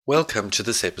Welcome to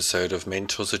this episode of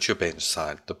Mentors at Your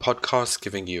Benchside, the podcast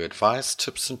giving you advice,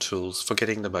 tips and tools for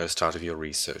getting the most out of your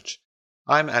research.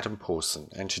 I'm Adam Pawson,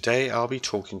 and today I'll be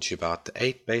talking to you about the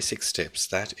 8 basic steps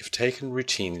that, if taken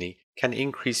routinely, can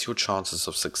increase your chances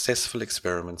of successful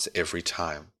experiments every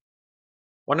time.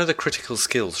 One of the critical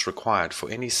skills required for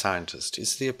any scientist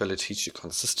is the ability to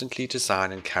consistently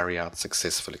design and carry out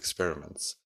successful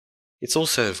experiments. It's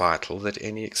also vital that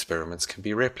any experiments can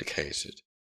be replicated.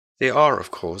 There are, of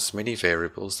course, many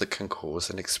variables that can cause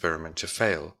an experiment to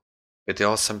fail, but there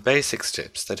are some basic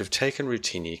steps that, if taken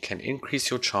routinely, can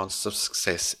increase your chances of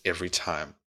success every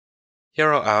time. Here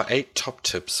are our 8 top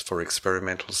tips for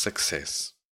experimental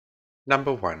success.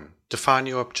 Number 1. Define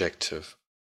your objective.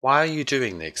 Why are you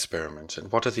doing the experiment,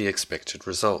 and what are the expected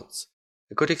results?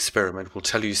 A good experiment will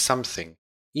tell you something,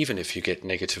 even if you get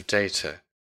negative data.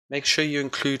 Make sure you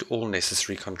include all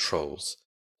necessary controls.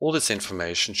 All this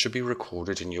information should be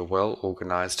recorded in your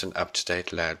well-organized and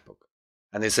up-to-date lab book,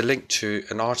 and there's a link to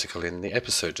an article in the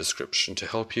episode description to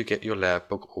help you get your lab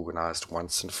book organized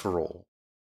once and for all.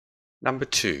 Number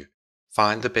 2.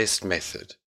 Find the best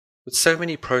method. With so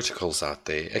many protocols out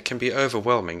there, it can be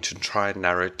overwhelming to try and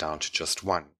narrow it down to just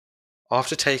one.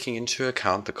 After taking into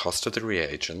account the cost of the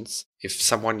reagents, if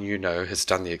someone you know has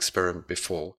done the experiment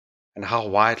before, and how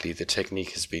widely the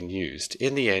technique has been used,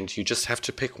 in the end you just have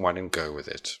to pick one and go with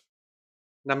it.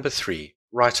 Number 3.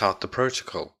 Write out the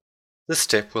protocol. This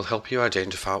step will help you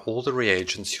identify all the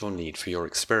reagents you'll need for your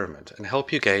experiment and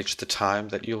help you gauge the time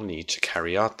that you'll need to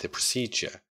carry out the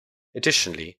procedure.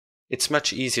 Additionally, it's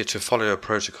much easier to follow a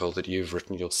protocol that you've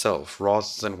written yourself rather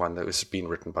than one that has been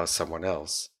written by someone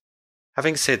else.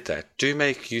 Having said that, do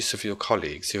make use of your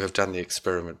colleagues who have done the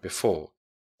experiment before.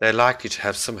 They're likely to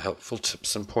have some helpful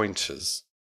tips and pointers.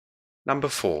 Number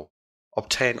 4.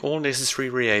 Obtain all necessary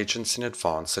reagents in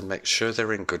advance and make sure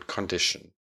they're in good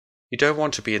condition. You don't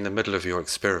want to be in the middle of your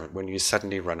experiment when you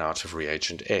suddenly run out of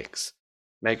reagent X.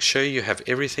 Make sure you have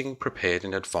everything prepared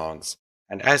in advance,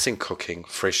 and as in cooking,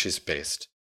 fresh is best.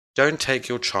 Don't take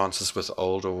your chances with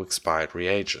old or expired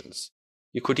reagents.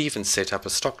 You could even set up a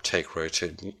stock take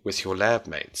rota with your lab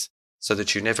mates so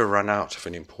that you never run out of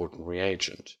an important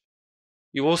reagent.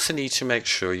 You also need to make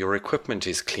sure your equipment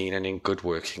is clean and in good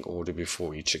working order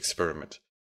before each experiment.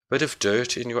 A bit of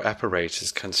dirt in your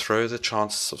apparatus can throw the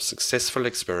chances of successful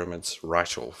experiments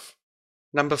right off.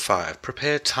 Number 5.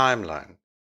 Prepare a timeline.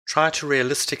 Try to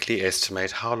realistically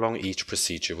estimate how long each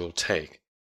procedure will take,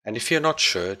 and if you're not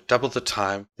sure, double the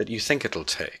time that you think it'll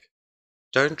take.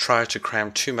 Don't try to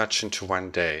cram too much into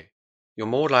one day. You're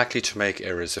more likely to make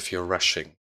errors if you're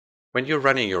rushing. When you're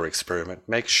running your experiment,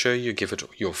 make sure you give it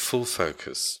your full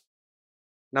focus.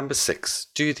 Number 6.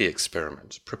 Do the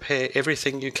experiment. Prepare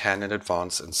everything you can in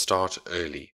advance and start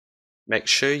early. Make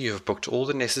sure you have booked all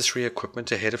the necessary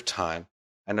equipment ahead of time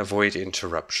and avoid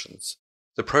interruptions.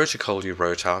 The protocol you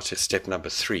wrote out as step number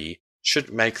 3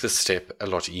 should make this step a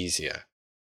lot easier.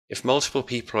 If multiple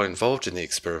people are involved in the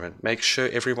experiment, make sure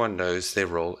everyone knows their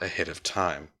role ahead of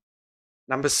time.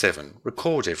 Number 7.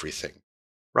 Record everything.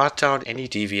 Write down any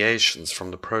deviations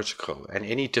from the protocol and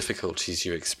any difficulties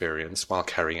you experience while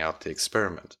carrying out the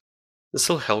experiment. This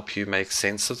will help you make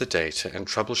sense of the data and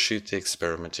troubleshoot the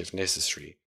experiment if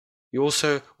necessary. You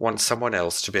also want someone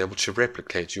else to be able to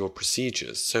replicate your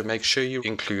procedures, so make sure you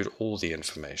include all the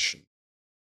information.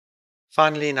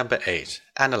 Finally, number 8.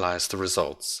 Analyze the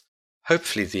results.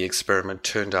 Hopefully the experiment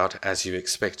turned out as you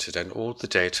expected and all the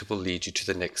data will lead you to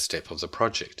the next step of the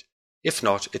project. If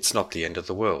not, it's not the end of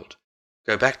the world.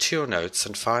 Go back to your notes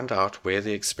and find out where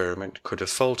the experiment could have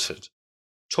faltered.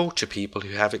 Talk to people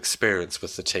who have experience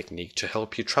with the technique to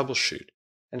help you troubleshoot,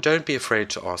 and don't be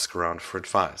afraid to ask around for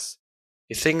advice.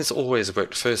 If things always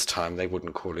worked first time, they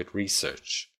wouldn't call it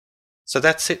research. So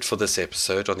that's it for this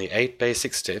episode on the 8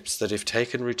 basic steps that, if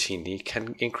taken routinely,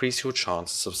 can increase your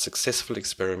chances of successful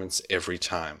experiments every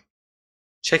time.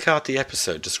 Check out the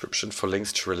episode description for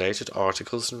links to related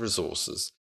articles and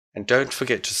resources. And don't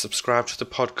forget to subscribe to the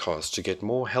podcast to get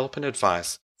more help and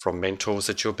advice from mentors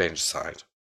at your benchside.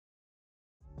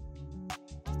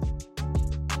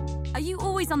 Are you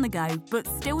always on the go, but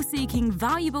still seeking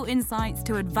valuable insights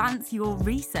to advance your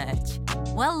research?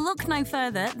 Well, look no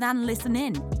further than Listen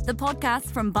In, the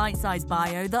podcast from Bite Size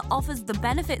Bio that offers the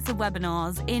benefits of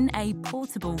webinars in a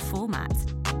portable format.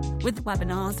 With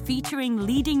webinars featuring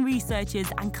leading researchers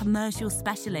and commercial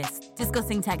specialists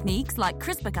discussing techniques like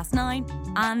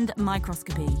CRISPR-Cas9 and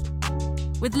microscopy.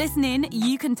 With Listen In,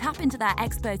 you can tap into their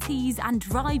expertise and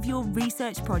drive your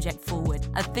research project forward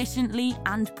efficiently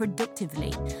and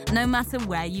productively, no matter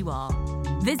where you are.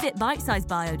 Visit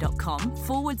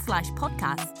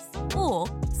bitesizebio.com/podcasts or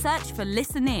search for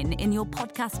Listen In your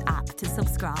podcast app to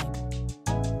subscribe.